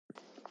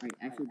Alright,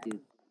 actually,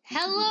 dude.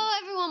 Hello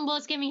everyone,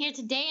 Bullets Gaming here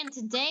today, and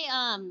today,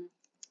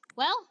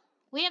 well,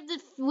 we have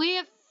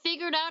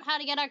figured out how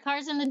to get our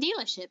cars in the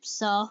dealership,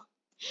 so,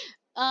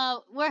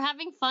 we're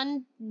having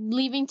fun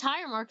leaving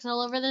tire marks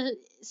all over the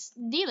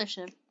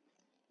dealership.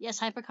 Yes,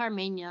 Hypercar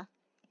Mania.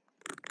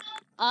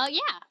 Yeah,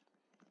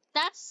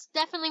 that's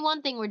definitely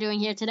one thing we're doing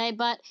here today,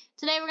 but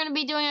today we're gonna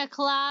be doing a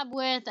collab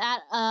with,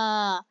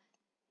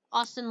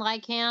 Austin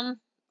Lycan,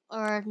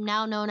 or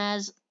now known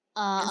as,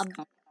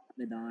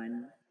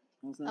 Abaddon.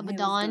 Also,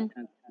 Abaddon.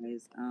 Hey,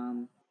 what's up,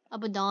 guys?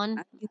 Abaddon.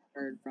 I just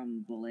heard from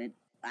Bullet.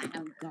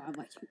 Oh God,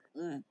 what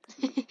you?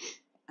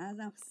 As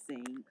I was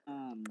saying,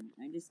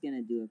 I'm just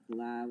gonna do a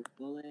collab with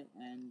Bullet,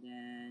 and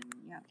then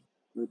yeah,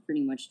 we're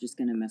pretty much just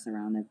gonna mess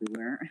around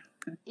everywhere.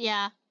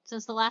 Yeah,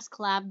 since the last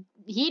collab,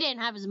 he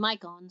didn't have his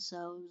mic on,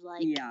 so it was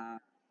like... Yeah.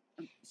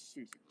 Oh,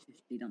 shush.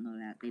 They don't know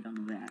that. They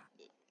don't know that.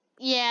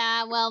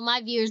 Yeah, well,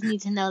 my viewers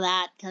need to know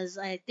that, because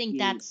I think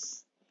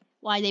that's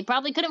why they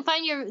probably couldn't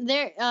find your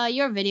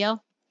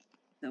video.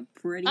 So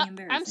pretty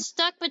embarrassing. I'm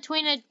stuck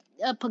between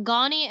a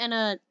Pagani and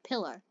a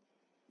pillar.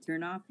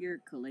 Turn off your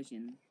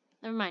collision.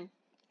 Never mind.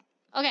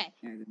 Okay.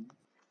 There you go.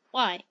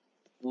 Why?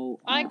 Well,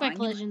 I like my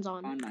collisions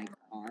on my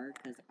car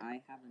because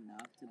I have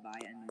enough to buy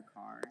a new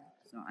car.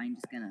 So I'm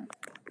just gonna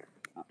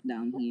hop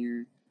down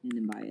here and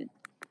then buy it.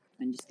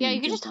 I'm just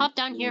you can just hop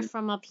down here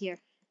from up here.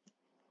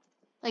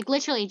 Like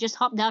literally, just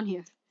hop down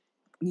here.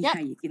 Yeah,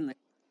 yep. you can. Like,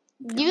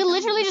 you can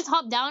literally just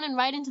hop down and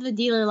right into the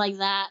dealer like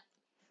that.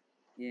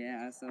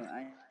 Yeah. So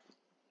I.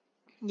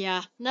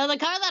 Yeah. Now the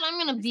car that I'm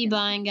gonna be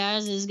buying,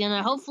 guys, is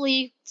gonna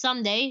hopefully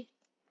someday,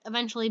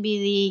 eventually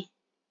be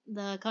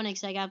the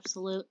Koenigsegg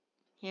Absolute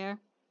here.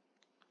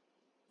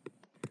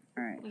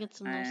 All right. We get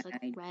some nice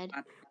like red.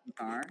 Got the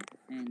car,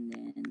 and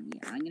then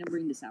yeah, I'm gonna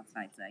bring this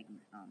outside so I can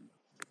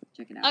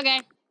check it out.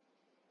 Okay.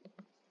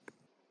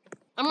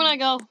 I'm gonna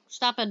go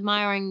stop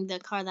admiring the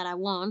car that I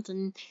want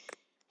and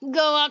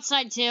go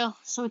outside too,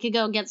 so we could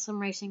go get some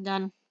racing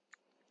done.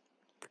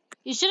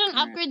 You shouldn't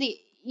upgrade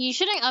You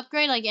shouldn't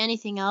upgrade like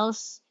anything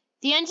else.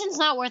 The engine's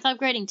not worth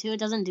upgrading too. It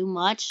doesn't do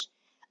much.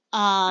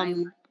 I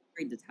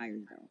upgrade the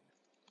tires though.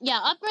 Yeah,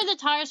 upgrade the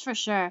tires for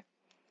sure.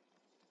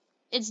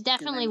 It's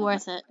definitely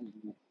worth it.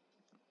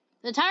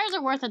 The tires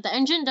are worth it. The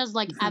engine does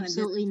like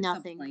absolutely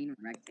nothing. It's just a plain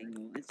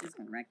rectangle. It's just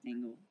a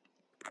rectangle.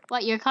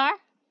 What, your car?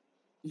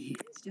 Yeah,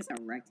 it's just a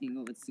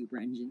rectangle with super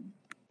engine.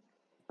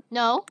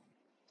 No.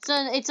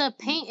 It's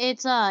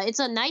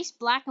a nice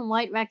black and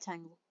white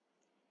rectangle.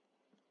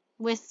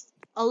 With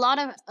a lot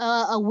of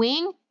a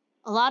wing,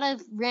 a lot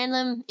of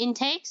random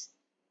intakes,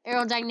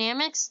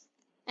 aerodynamics,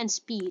 and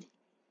speed.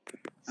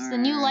 It's the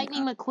new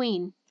Lightning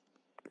McQueen.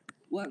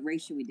 What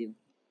race should we do?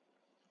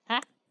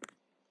 Huh?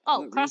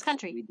 Oh, cross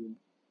country.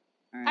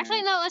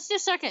 Actually, no. Let's do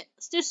circuit.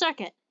 Let's do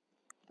circuit.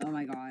 Oh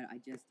my God! I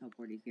just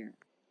teleported here.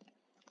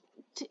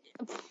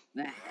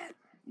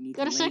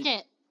 Go to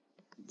circuit.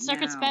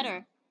 Circuit's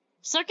better.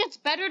 Circuit's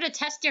better to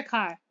test your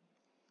car.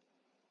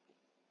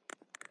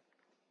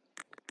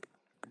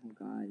 Oh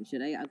God!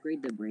 Should I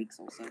upgrade the brakes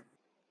also?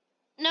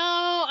 No,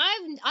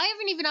 I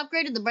haven't even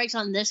upgraded the brakes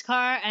on this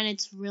car, and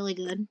it's really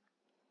good.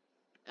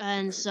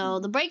 And so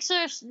the brakes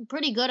are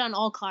pretty good on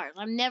all cars.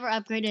 I've never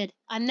had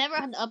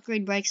to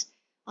upgrade brakes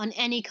on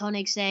any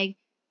Koenigsegg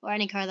or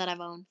any car that I've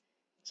owned.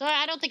 So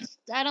I don't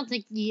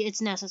think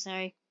it's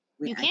necessary.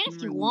 Wait, you can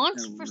if you want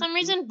for some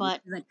reason,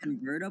 but is that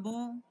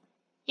convertible?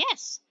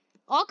 Yes,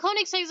 all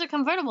Koenigsegg's are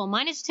convertible.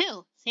 Mine is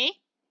too. See?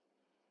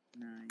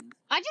 Nice.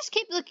 I just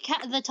keep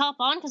the top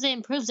on because it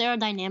improves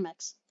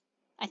aerodynamics.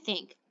 I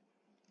think.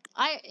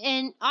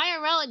 In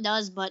IRL it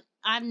does, but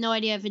I have no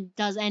idea if it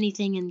does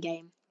anything in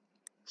game.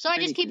 So I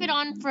just keep it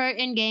on for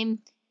in game.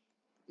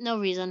 No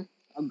reason.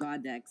 Oh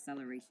God, the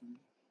acceleration.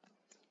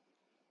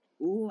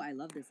 Ooh, I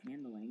love this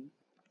handling.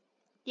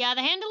 Yeah,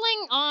 the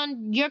handling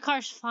on your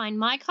car's fine.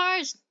 My car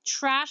is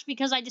trash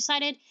because I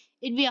decided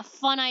it'd be a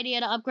fun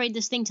idea to upgrade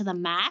this thing to the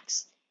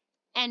max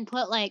and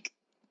put like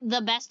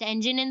the best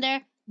engine in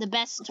there, the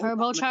best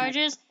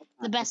turbochargers,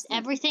 the best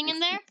everything in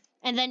there,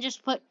 and then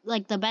just put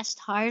like the best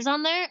tires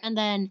on there and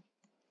then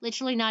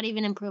literally not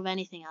even improve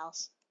anything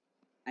else.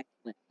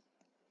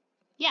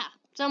 Yeah,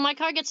 so my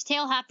car gets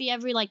tail happy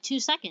every like 2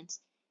 seconds,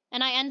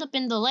 and I end up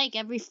in the lake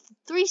every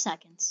 3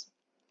 seconds.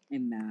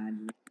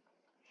 Imagine.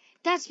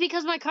 That's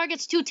because my car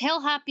gets too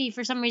tail happy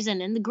for some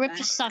reason, and the grip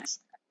just sucks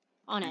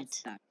on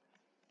it.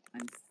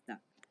 I'm stuck.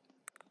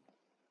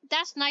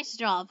 That's nice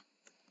job.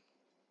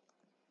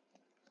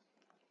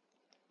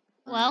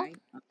 Well, right.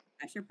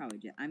 I should probably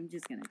I'm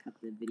just gonna cut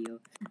the video.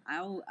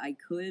 I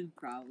could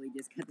probably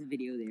just cut the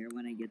video there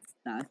when I get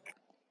stuck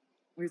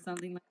or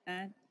something like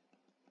that,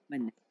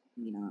 but no,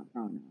 you know,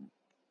 probably not.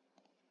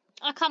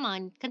 Oh come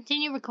on,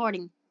 continue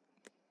recording.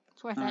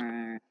 It's worth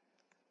it.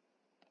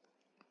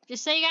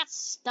 Just say you got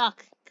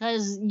stuck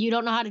because you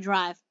don't know how to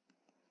drive.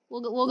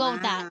 We'll go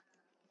with that.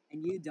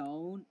 And you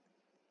don't?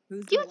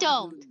 You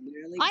don't.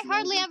 I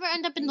hardly ever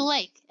end up in the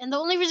lake, and the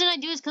only reason I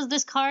do is because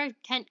this car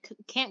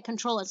can't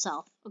control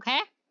itself. Okay?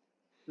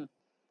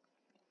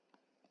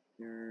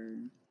 Sure.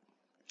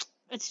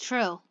 It's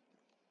true.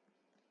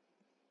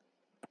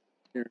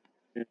 Sure.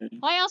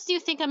 Why else do you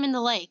think I'm in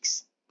the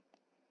lakes?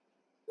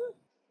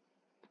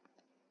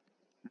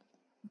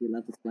 You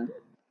love to swim?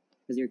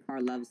 Because your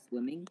car loves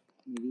swimming?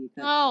 Maybe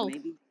No.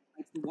 maybe it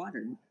likes the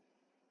water.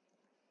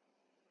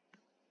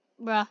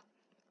 Bruh.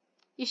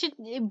 You should...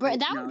 Wait,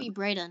 that no. would be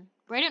Brayden.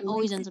 Brayden The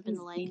always lakes ends up in the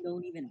this lake. game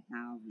don't even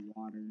have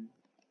water.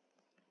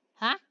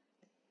 Huh?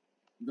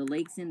 The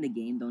lakes in the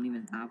game don't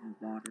even have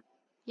water.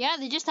 Yeah,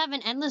 they just have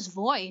an endless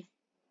void.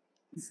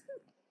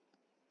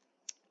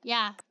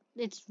 Yeah,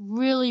 it's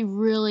really,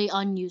 really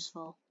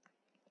unuseful.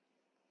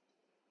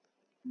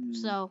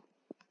 So,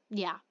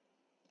 yeah.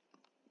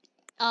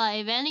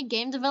 If any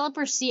game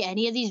developers see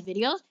any of these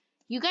videos,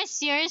 you guys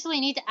seriously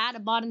need to add a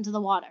bot into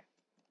the water.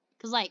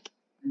 Because, like,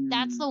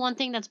 that's the one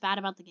thing that's bad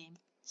about the game.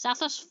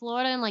 Southwest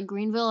Florida and, like,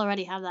 Greenville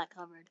already have that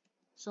covered.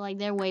 So, like,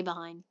 they're way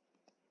behind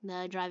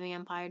the Driving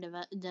Empire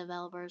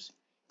developers,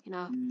 you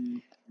know?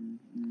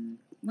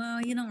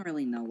 Well, you don't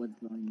really know what's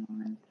going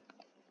on.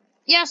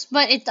 Yes,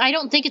 but I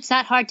don't think it's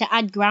that hard to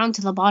add ground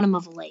to the bottom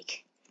of a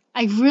lake.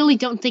 I really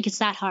don't think it's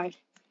that hard.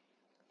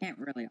 Can't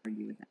really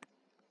argue with that.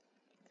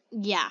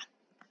 Yeah.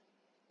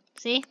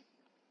 See?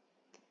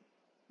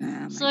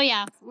 So My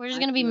yeah, we're just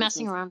gonna be tires are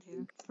messing so around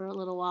here for a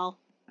little while.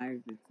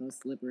 tires are so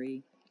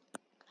slippery.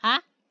 Huh?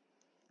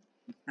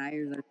 The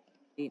tires are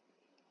slippery.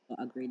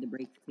 I'll upgrade the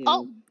brakes too.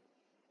 Oh!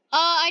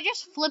 I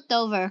just flipped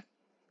over.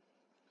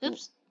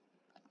 Oops.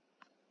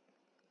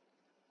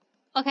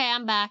 Okay,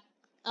 I'm back.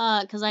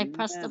 Cause I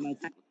pressed the... My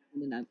tires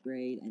didn't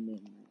upgrade, and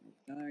then my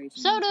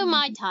acceleration... So do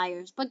my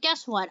tires, but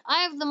guess what?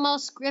 I have the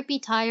most grippy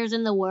tires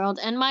in the world,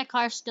 and my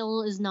car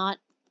still is not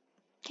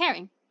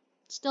caring.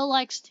 Still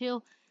likes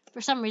to,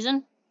 for some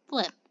reason,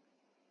 flip.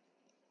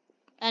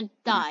 And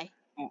die.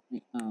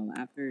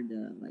 After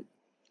the, like,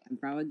 I'm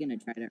probably gonna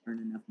try to earn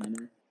enough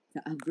money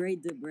to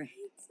upgrade the brakes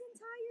and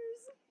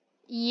tires.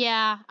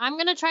 Yeah, I'm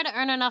gonna try to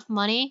earn enough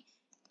money.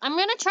 I'm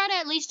gonna try to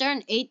at least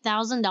earn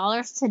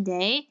 $8,000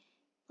 today.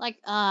 Like,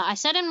 I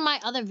said in my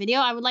other video,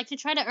 I would like to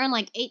try to earn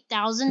like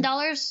 $8,000,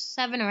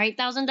 $7,000 or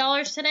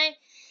 $8,000 today,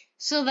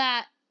 so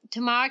that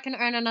tomorrow I can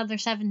earn another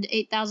 $7,000 to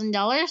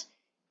 $8,000,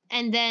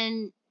 and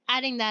then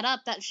adding that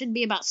up, that should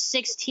be about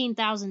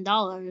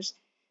 $16,000.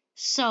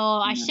 So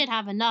I should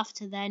have enough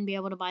to then be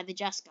able to buy the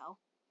Jesco.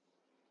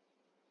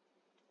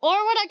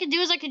 Or what I could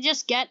do is I could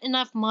just get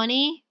enough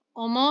money,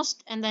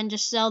 almost, and then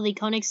just sell the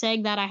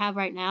Koenigsegg that I have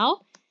right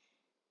now.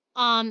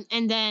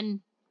 And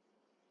then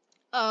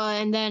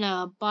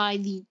buy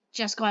the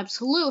Jesco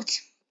Absolute.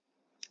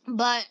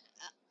 But,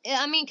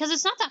 I mean, because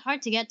it's not that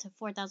hard to get to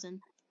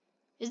 4,000.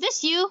 Is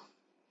this you?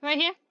 Right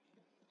here?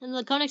 In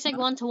the Koenigsegg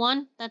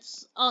 1-to-1?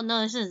 That's... Oh,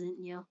 no, this isn't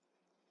you.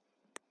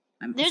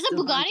 There's a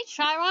Bugatti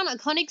Chiron, a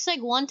Koenigsegg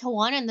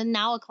 1-to-1, and then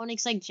now a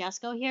Koenigsegg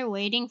Jesco here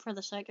waiting for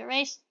the circuit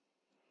race.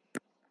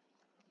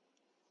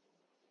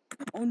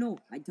 Oh no,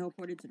 I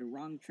teleported to the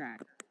wrong track.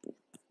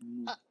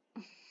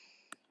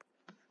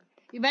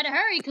 You better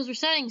hurry, because we're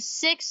starting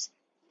 6,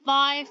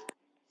 5,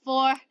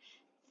 4,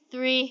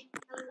 3,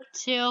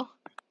 2,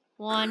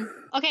 1.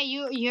 Okay,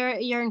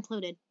 you're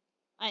included.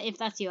 If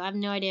that's you, I have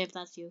no idea if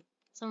that's you.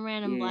 Some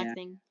random black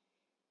thing.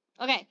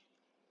 Okay.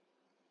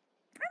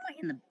 Why am I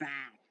in the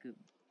back?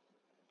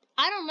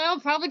 I don't know.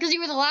 Probably because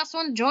you were the last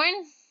one to join.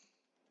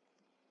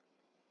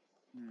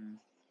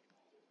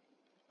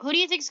 Who do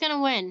you think's gonna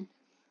win?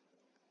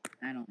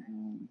 I don't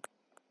know.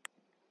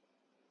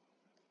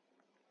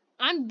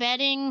 I'm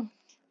betting.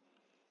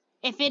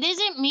 If it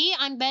isn't me,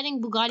 I'm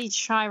betting Bugatti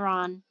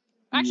Chiron.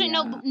 Actually,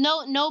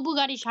 no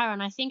Bugatti Chiron.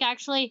 I think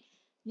actually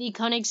the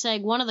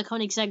Koenigsegg, one of the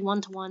Koenigsegg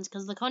 1-to-1s,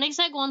 because the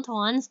Koenigsegg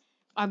 1-to-1s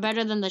are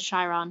better than the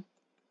Chiron,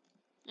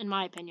 in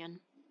my opinion.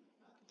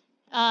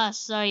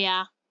 So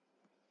yeah.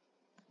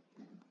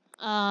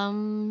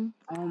 Oh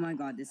my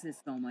god, this is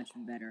so much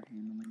better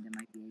handling than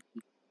my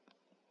VAP.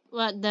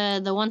 What,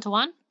 the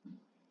 1-to-1?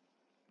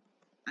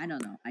 I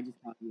don't know. I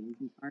just bought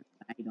VAP cars,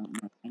 but I don't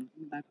know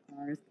anything about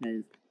cars,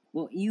 because...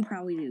 Well, you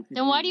probably do.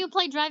 Then why do you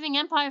play Driving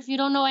Empire if you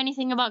don't know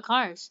anything about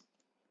cars?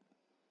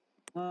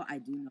 Well, I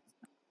do know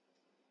stuff.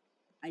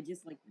 I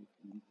just like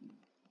racing.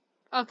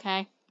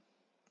 Okay.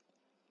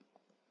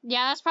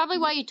 Yeah, that's probably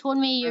why you told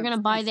me you're gonna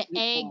buy the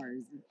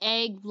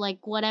egg,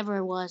 like, whatever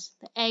it was.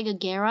 The egg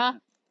Agera.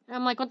 And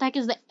I'm like, what the heck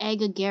is the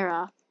egg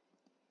Agera?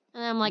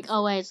 And I'm like,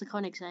 oh wait, it's the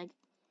Koenigsegg.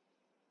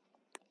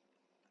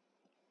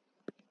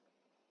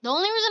 The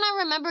only reason I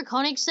remember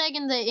Koenigsegg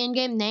in the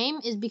in-game name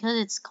is because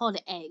it's called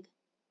egg.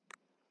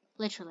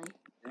 Literally.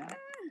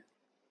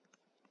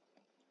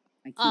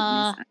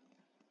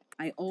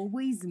 I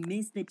always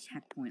miss the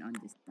checkpoint on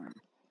this one.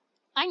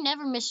 I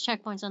never miss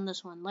checkpoints on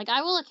this one. Like,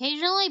 I will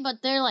occasionally,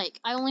 but they're like,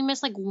 I only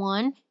miss like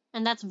one,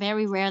 and that's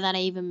very rare that I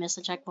even miss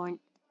a checkpoint.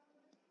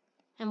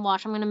 And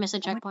watch, I'm gonna miss a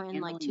checkpoint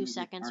in like 2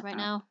 seconds right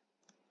now.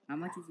 How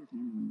much is your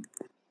handling?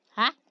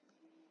 Huh?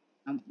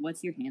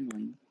 What's your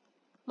handling?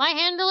 My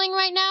handling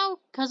right now,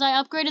 because I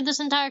upgraded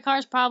this entire car,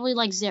 is probably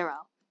like 0.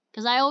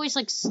 Because I always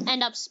like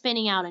end up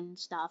spinning out and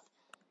stuff.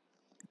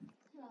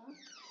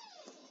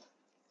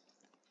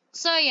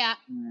 So yeah.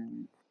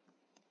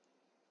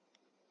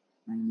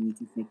 I need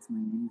to fix my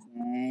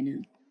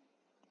engine.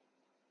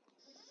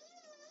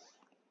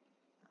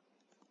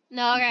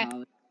 No, And okay.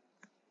 probably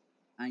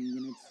I'm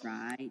gonna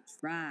try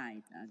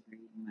to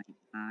upgrade my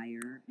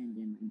tire and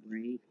then my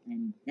brake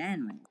and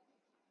then my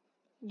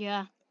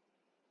Yeah.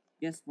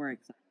 just for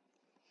example.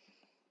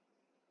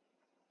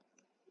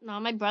 No,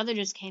 my brother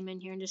just came in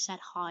here and just said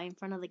hi in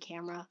front of the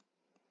camera.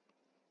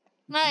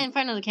 Not in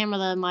front of the camera,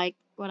 the mic,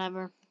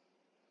 whatever.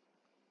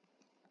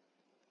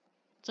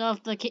 So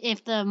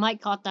if the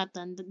mic caught that,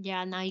 then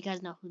yeah, now you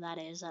guys know who that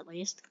is at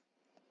least.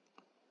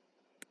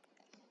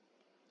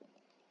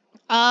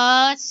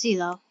 Let's see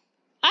though.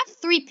 I have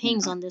 3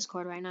 pings on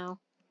Discord right now.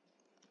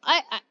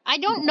 I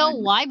don't know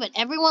why, but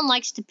everyone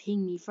likes to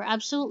ping me for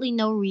absolutely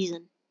no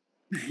reason.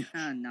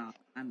 No,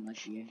 I'm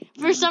lucky.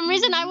 For some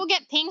reason, I will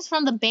get pings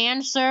from the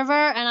band server,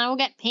 and I will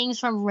get pings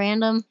from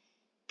random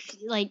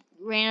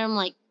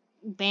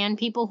band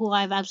people who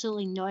I have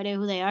absolutely no idea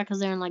who they are because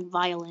they're in like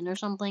violin or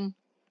something.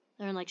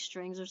 They're in like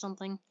strings or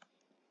something.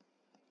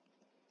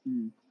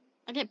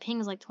 I get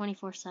pings like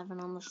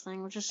 24/7 on this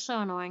thing, which is so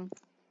annoying.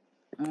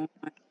 Oh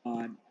my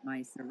god,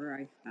 my server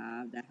I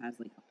have that has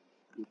like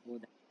people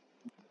that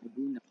I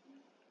do know.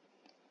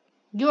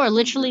 You are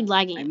literally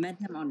lagging. I met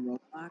them on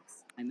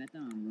Roblox.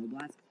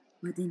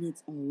 But then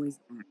it's always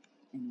active,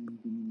 and I'm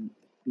getting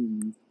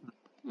things.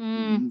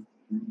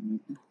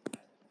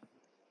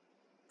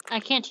 I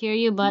can't hear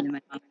you, but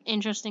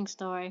interesting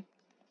story.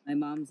 My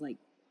mom's like,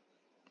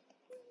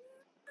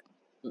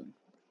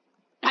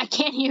 I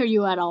can't hear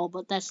you at all,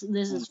 but this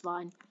is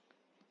fine.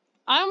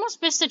 I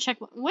almost missed to check.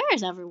 Where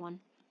is everyone?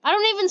 I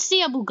don't even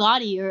see a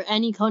Bugatti or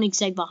any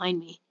Koenigsegg behind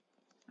me.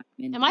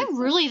 Am I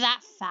really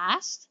that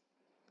fast?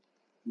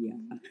 Yeah.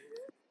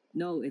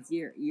 No, it's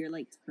you're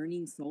like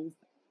turning so fast.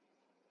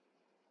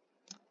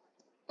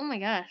 Oh my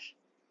gosh.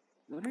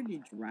 What are the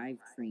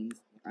drivetrains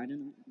for? I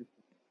don't know.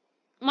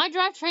 My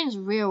drivetrain's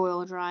rear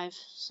wheel drive,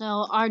 so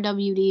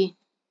RWD.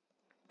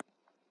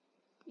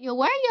 Yo,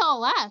 where are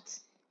y'all at?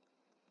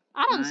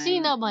 I don't see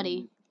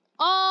nobody.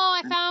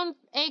 Oh, I found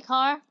a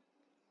car.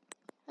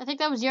 I think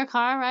that was your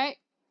car, right?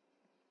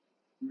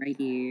 Right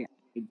here.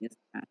 I just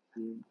passed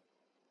you.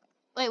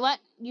 Wait, what?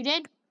 You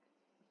did?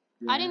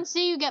 Yeah. I didn't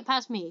see you get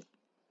past me.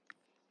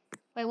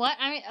 Wait, what?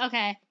 I mean,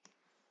 okay.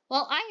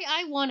 Well,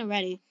 I won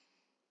already.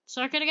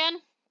 Circuit again?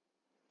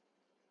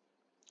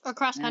 Or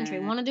cross country?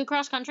 Want to do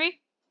cross country?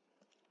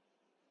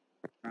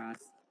 Cross.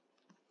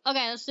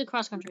 Okay, let's do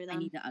cross country then. I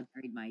need to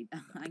upgrade my.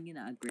 I'm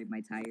gonna upgrade my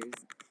tires.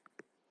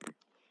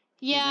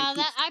 Yeah,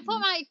 I put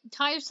my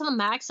tires to the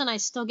max and I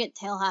still get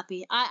tail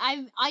happy.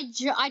 I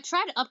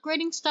tried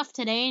upgrading stuff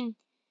today and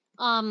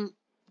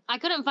I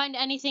couldn't find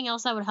anything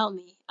else that would help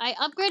me. I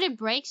upgraded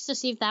brakes to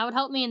see if that would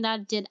help me and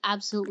that did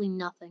absolutely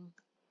nothing.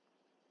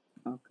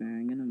 Okay,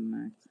 I'm gonna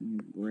max my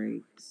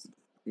brakes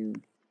too.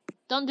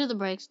 Don't do the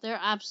brakes. They're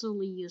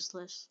absolutely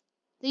useless.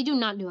 They do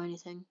not do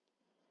anything.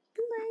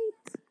 Too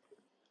late.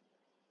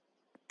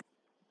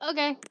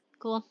 Okay,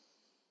 cool.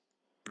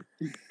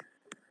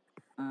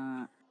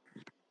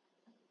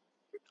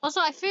 Also,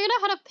 I figured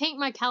out how to paint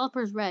my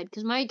calipers red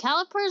because my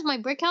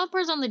brake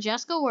calipers on the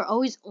Jesco were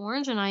always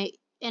orange, and I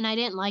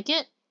didn't like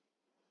it.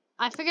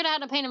 I figured out how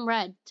to paint them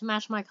red to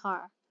match my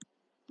car,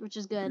 which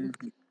is good.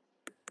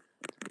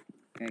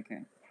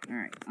 Okay. All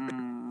right.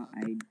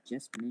 I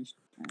just finished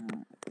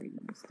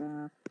upgrading my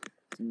stuff,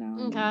 so now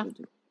I'm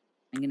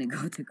gonna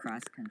go to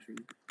cross country.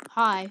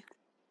 Hi.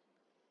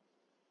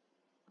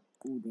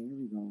 Oh, there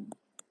we go.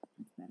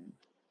 That's better.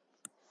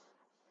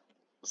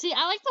 See,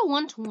 I like the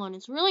 1-to-1.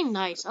 It's really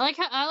nice. I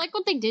like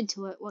what they did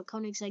to it. What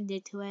Koenigsegg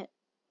did to it.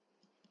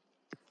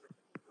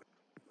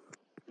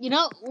 You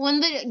know,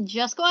 when the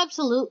Jesco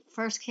Absolute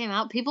first came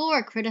out, people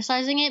were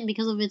criticizing it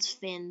because of its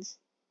fins.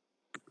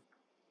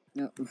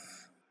 No.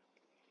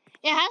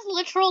 It has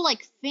literal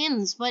like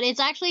fins, but it's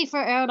actually for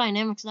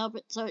aerodynamics now,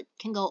 so it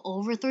can go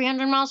over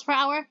 300 miles per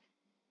hour.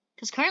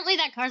 Because currently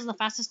that car is the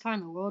fastest car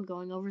in the world,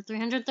 going over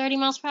 330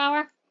 miles per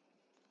hour.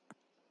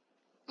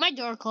 My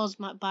door closed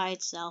by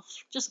itself.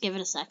 Just give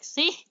it a sec.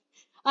 See?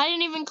 I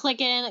didn't even click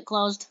it and it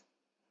closed.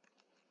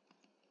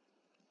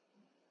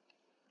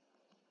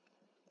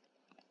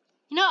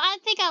 You know, I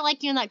think I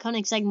like you in that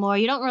Koenigsegg more.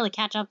 You don't really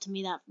catch up to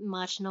me that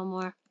much no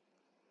more.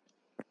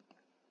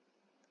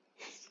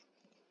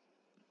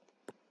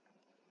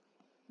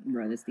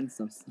 Bro, this thing's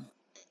so slow.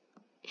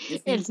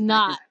 It's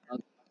not.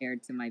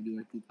 Compared to my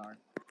VIP car.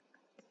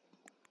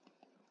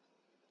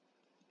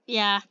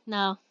 Yeah,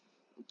 no.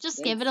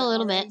 Just give it a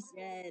little bit.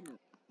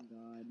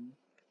 God.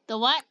 The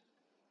what?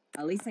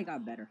 At least I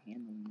got better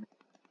handling.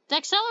 The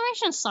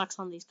acceleration sucks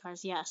on these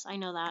cars, yes, I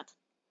know that.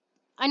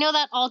 I know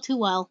that all too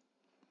well.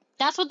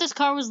 That's what this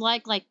car was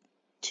like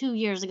 2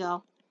 years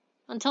ago.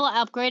 Until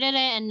I upgraded it,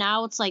 and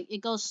now it's like,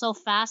 it goes so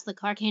fast, the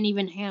car can't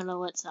even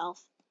handle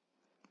itself.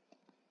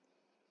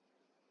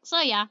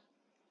 So yeah.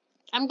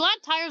 I'm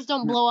glad tires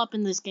don't blow up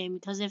in this game,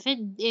 because if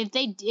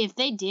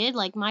they did,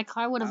 like, my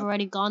car would have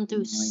already gone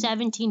through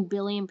 17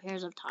 billion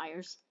pairs of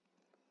tires.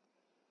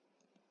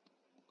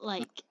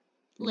 Like,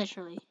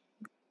 literally.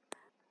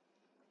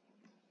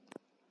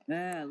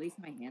 At least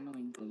my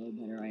handling's a little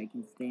better. I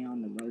can stay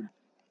on the road.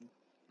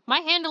 My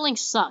handling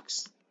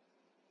sucks.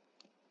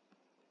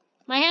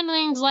 My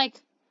handling's like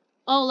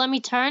Oh, let me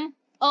turn.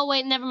 Oh,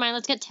 wait, never mind.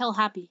 Let's get tail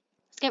happy.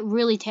 Let's get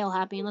really tail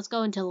happy and let's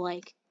go into the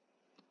lake.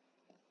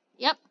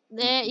 Yep.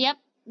 Yep.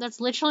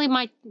 That's literally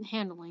my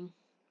handling.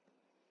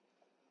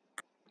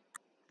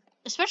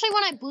 Especially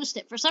when I boost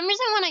it. For some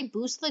reason, when I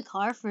boost the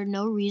car for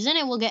no reason,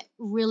 it will get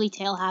really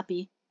tail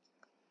happy.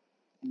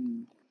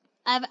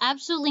 I have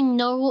absolutely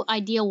no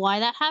idea why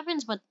that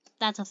happens, but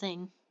that's a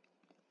thing.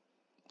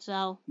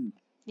 So,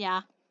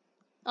 yeah.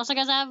 Also,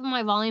 guys, I have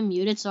my volume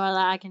muted so that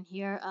I can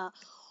hear.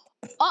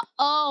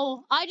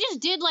 Uh-oh! I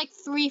just did like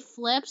 3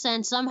 flips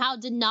and somehow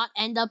did not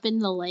end up in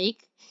the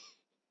lake.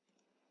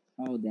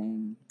 Oh,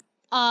 dang.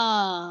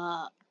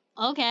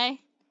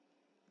 Okay.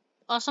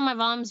 Also, my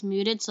volume's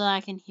muted so that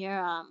I can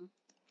hear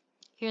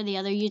the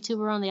other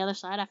YouTuber on the other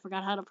side. I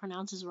forgot how to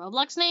pronounce his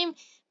Roblox name.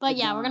 But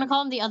yeah, we're gonna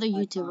call him the other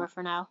YouTuber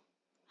for now.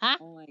 Huh?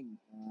 Oh my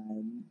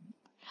god.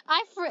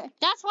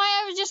 That's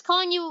why I was just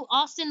calling you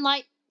Austin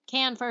Light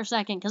Can for a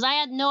second, because I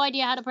had no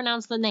idea how to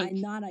pronounce the name.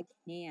 I'm not a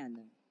can.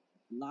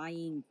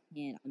 Lying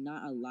can. I'm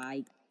not a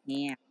lie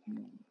can.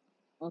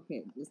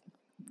 Okay, just...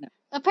 No.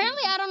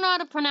 Apparently, I don't know how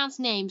to pronounce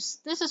names.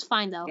 This is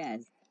fine, though.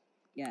 Yes.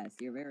 Yes,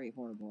 you're very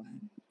horrible.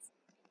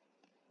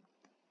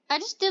 I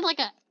just did like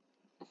a...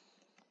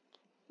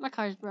 My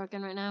car's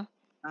broken right now.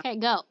 Okay,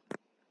 go.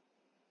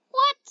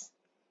 What?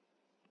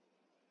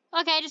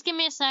 Okay, just give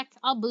me a sec.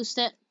 I'll boost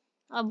it.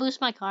 I'll boost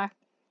my car.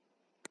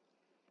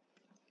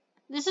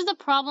 This is the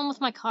problem with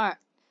my car.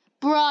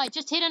 Bruh, I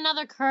just hit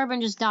another curb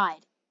and just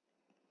died.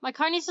 My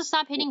car needs to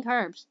stop hitting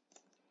curbs.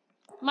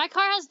 My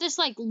car has this,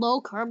 like,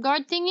 low curb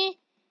guard thingy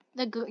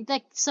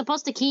that's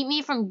supposed to keep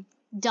me from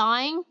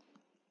dying,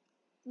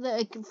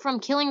 from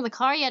killing the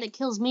car, yet it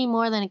kills me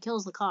more than it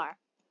kills the car.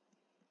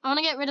 I want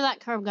to get rid of that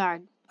curb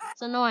guard.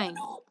 It's annoying.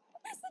 Oh, no.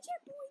 That's the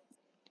checkpoint.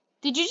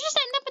 Did you just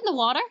end up in the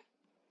water?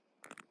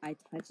 I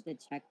touched the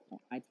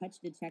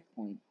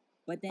checkpoint.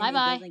 But then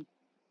Bye-bye.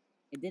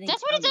 it didn't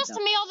That's what it does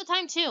to me all the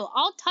time, too.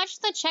 I'll touch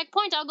the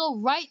checkpoint, I'll go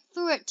right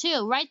through it,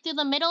 too. Right through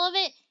the middle of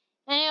it,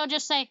 and it'll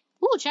just say,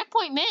 ooh,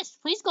 checkpoint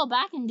missed. Please go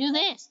back and do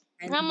this.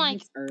 And I'm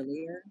like...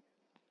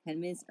 10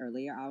 minutes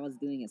earlier, I was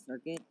doing a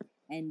circuit,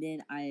 and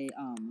then I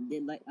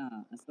did like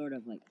a sort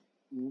of like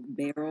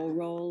barrel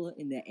roll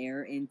in the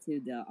air into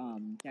the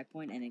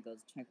checkpoint, and it goes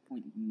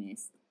checkpoint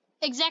missed.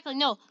 Exactly.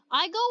 No,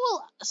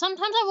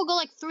 sometimes I will go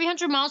like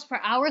 300 miles per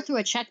hour through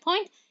a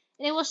checkpoint,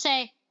 and it will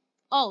say,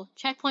 oh,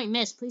 checkpoint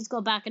missed, please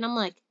go back. And I'm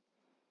like,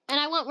 and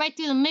I went right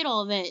through the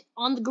middle of it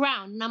on the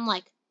ground, and I'm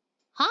like,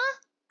 huh?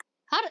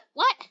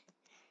 What?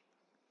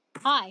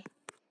 Hi.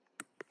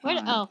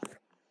 Oh.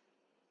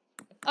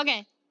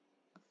 Okay.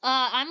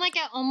 I'm like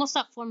almost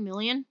at 4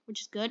 million,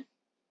 which is good.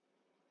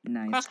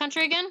 Nice. Cross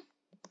country again?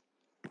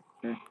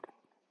 Sure.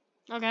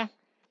 Okay.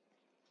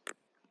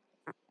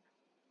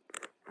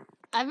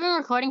 I've been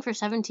recording for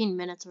 17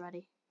 minutes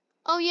already.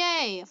 Oh,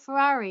 yay! A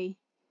Ferrari.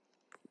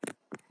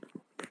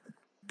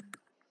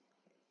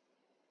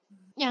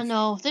 Yeah,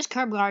 no, this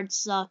curb guard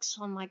sucks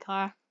on my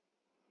car.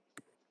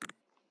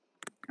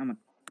 I'm gonna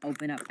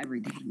open up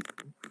everything.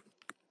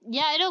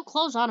 Yeah, it'll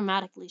close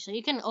automatically, so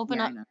you can open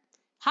up.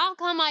 How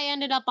come I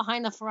ended up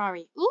behind the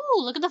Ferrari? Ooh,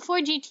 look at the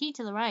Ford GT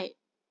to the right.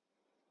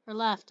 Or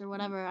left, or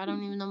whatever. I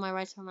don't even know my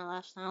rights from my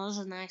lefts now. This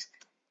is nice.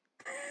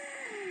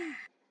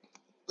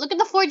 Look at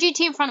the Ford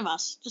GT in front of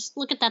us. Just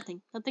look at that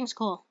thing. That thing's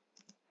cool.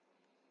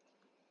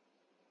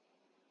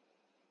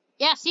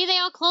 Yeah, see, they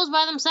all close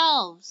by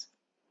themselves.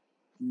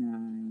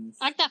 Nice.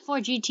 I like that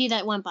Ford GT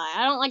that went by.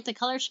 I don't like the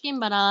color scheme,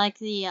 but I like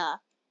the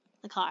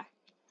car.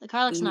 The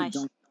car looks nice.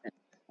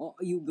 Oh,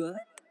 you good?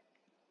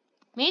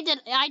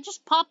 I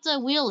just popped a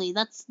wheelie.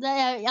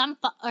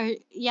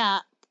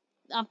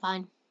 I'm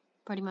fine,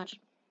 pretty much.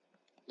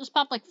 Just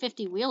popped like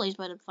 50 wheelies,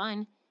 but it's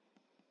fine.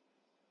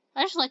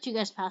 I just let you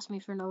guys pass me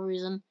for no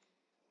reason.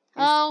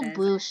 Oh,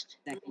 boost.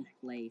 Second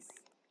place.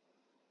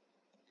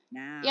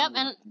 Now. Yep,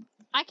 and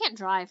I can't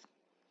drive.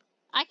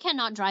 I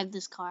cannot drive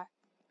this car.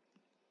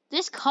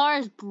 This car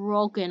is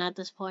broken at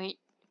this point.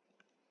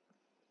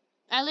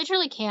 I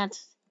literally can't.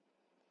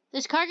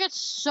 This car gets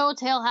so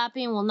tail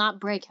happy and will not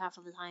brake half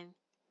of the time.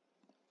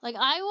 Like,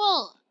 I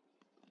will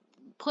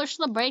push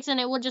the brakes and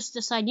it will just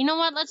decide, you know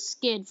what, let's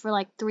skid for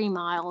like 3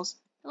 miles.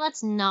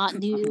 Let's not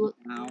do...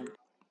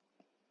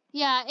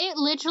 Yeah, it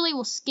literally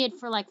will skid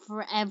for like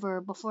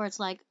forever before it's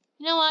like,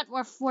 you know what,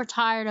 we're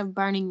tired of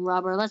burning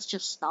rubber, let's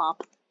just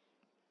stop.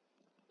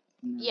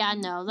 Yeah,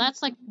 no,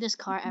 that's like this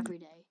car every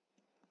day.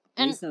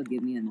 And still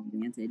give me an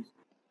advantage.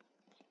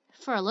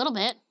 For a little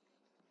bit.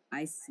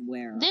 I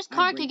swear. This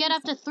car could get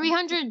up to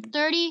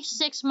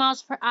 336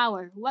 miles per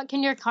hour. What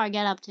can your car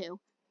get up to?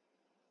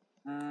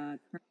 Currently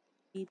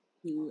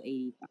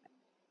 285.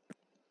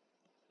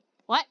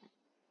 What?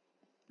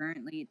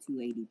 Currently at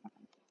 285.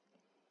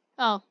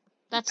 Oh,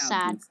 that's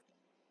sad.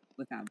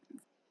 Without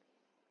boost.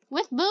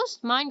 With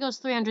boost, mine goes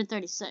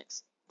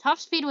 336. Top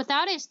speed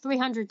without it is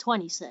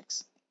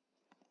 326.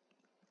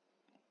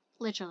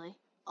 Literally.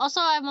 Also,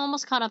 I'm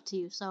almost caught up to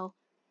you, so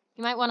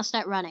you might want to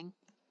start running.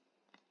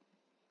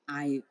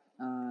 I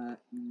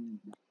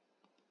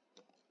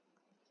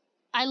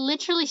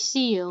literally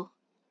see you.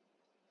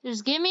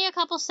 Just give me a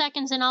couple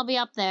seconds and I'll be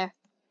up there.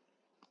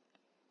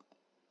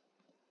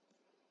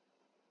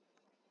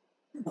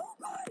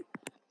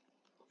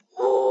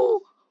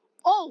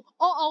 Oh,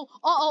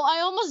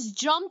 I almost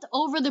jumped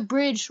over the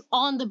bridge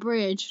on the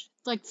bridge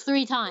like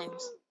 3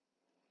 times.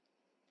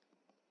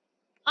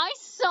 I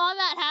saw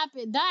that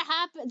happen. That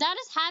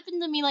has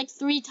happened to me like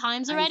 3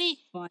 times already,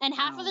 and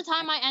half of the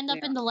time I end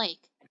up in the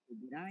lake.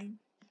 Did I?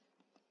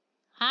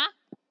 Huh?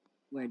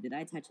 Where did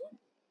I touch it?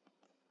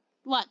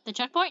 What, the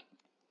checkpoint?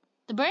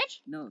 The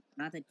bridge? No,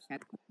 not the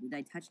checkpoint. Did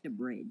I touch the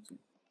bridge?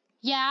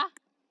 Yeah.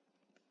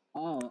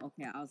 Oh,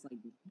 okay. I was like,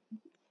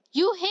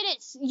 You hit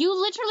it. You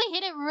literally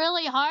hit it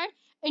really hard,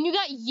 and you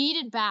got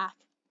yeeted back.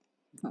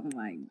 oh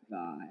my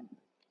god.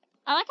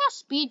 I like how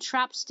speed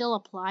traps still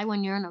apply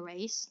when you're in a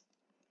race.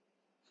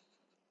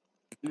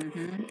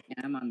 And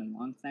I'm on the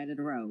wrong side of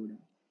the road.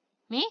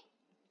 Me?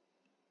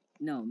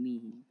 No,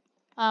 me.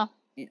 Oh.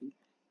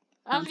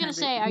 I was gonna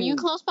say, are you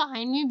close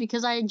behind me?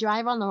 Because I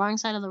drive on the wrong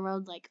side of the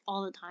road, like,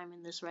 all the time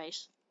in this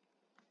race.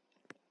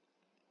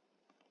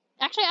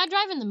 Actually, I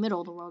drive in the middle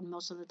of the road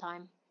most of the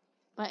time.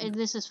 But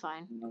this is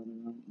fine.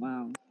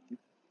 Wow.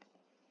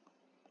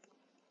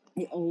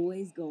 I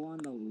always go on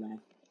the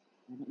left.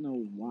 I don't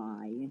know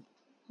why.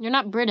 You're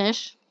not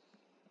British.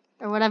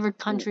 Or whatever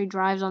country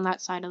drives on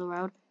that side of the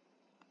road.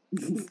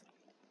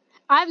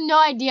 I have no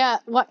idea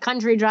what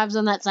country drives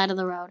on that side of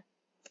the road.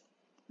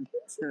 I'm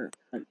pretty sure.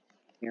 Like,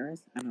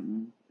 Paris? I don't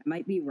know. I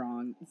might be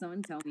wrong.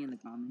 Someone tell me in the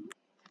comments.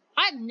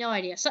 I have no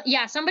idea. So,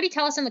 yeah, somebody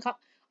tell us in the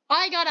comments.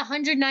 I got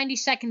 190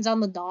 seconds on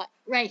the dot.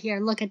 Right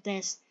here, look at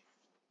this.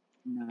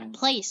 Nice.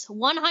 Place.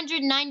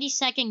 190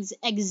 seconds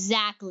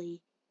exactly.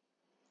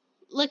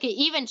 Look, at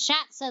even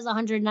chat says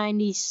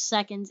 190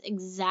 seconds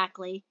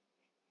exactly.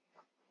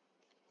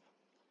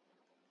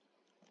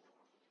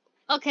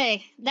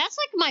 Okay, that's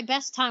like my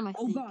best time, I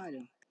think. Oh god.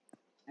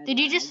 Did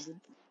you just...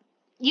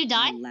 You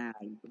died? I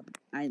lagged.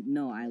 I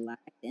lagged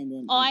and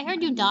then... Oh, I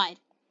heard you died.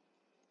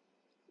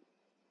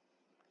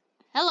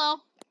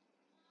 Hello.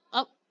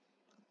 Oh.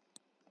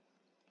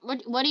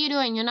 What are you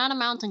doing? You're not a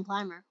mountain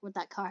climber with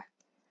that car.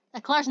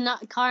 That car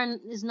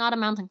is not a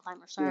mountain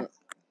climber, sir.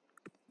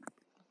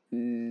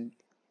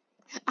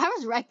 I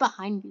was right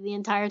behind you the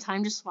entire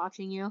time just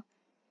watching you.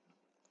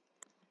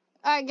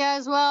 Alright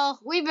guys, well,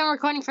 we've been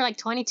recording for like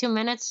 22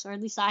 minutes, or at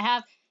least I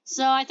have.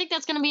 So I think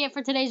that's going to be it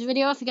for today's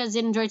video. If you guys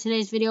did enjoy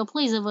today's video,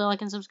 please leave a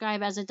like and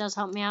subscribe, as it does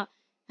help me out.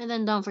 And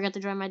then don't forget to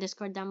join my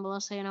Discord down below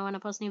so you know when I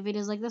post new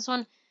videos like this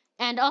one.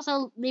 And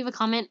also leave a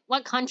comment,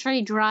 what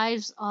country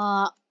drives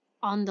on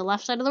the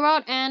left side of the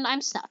road, and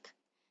I'm stuck.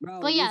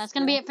 But yeah, that's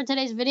going to be it for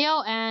today's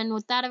video. And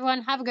with that,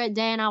 everyone, have a great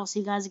day, and I will see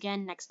you guys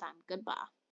again next time. Goodbye.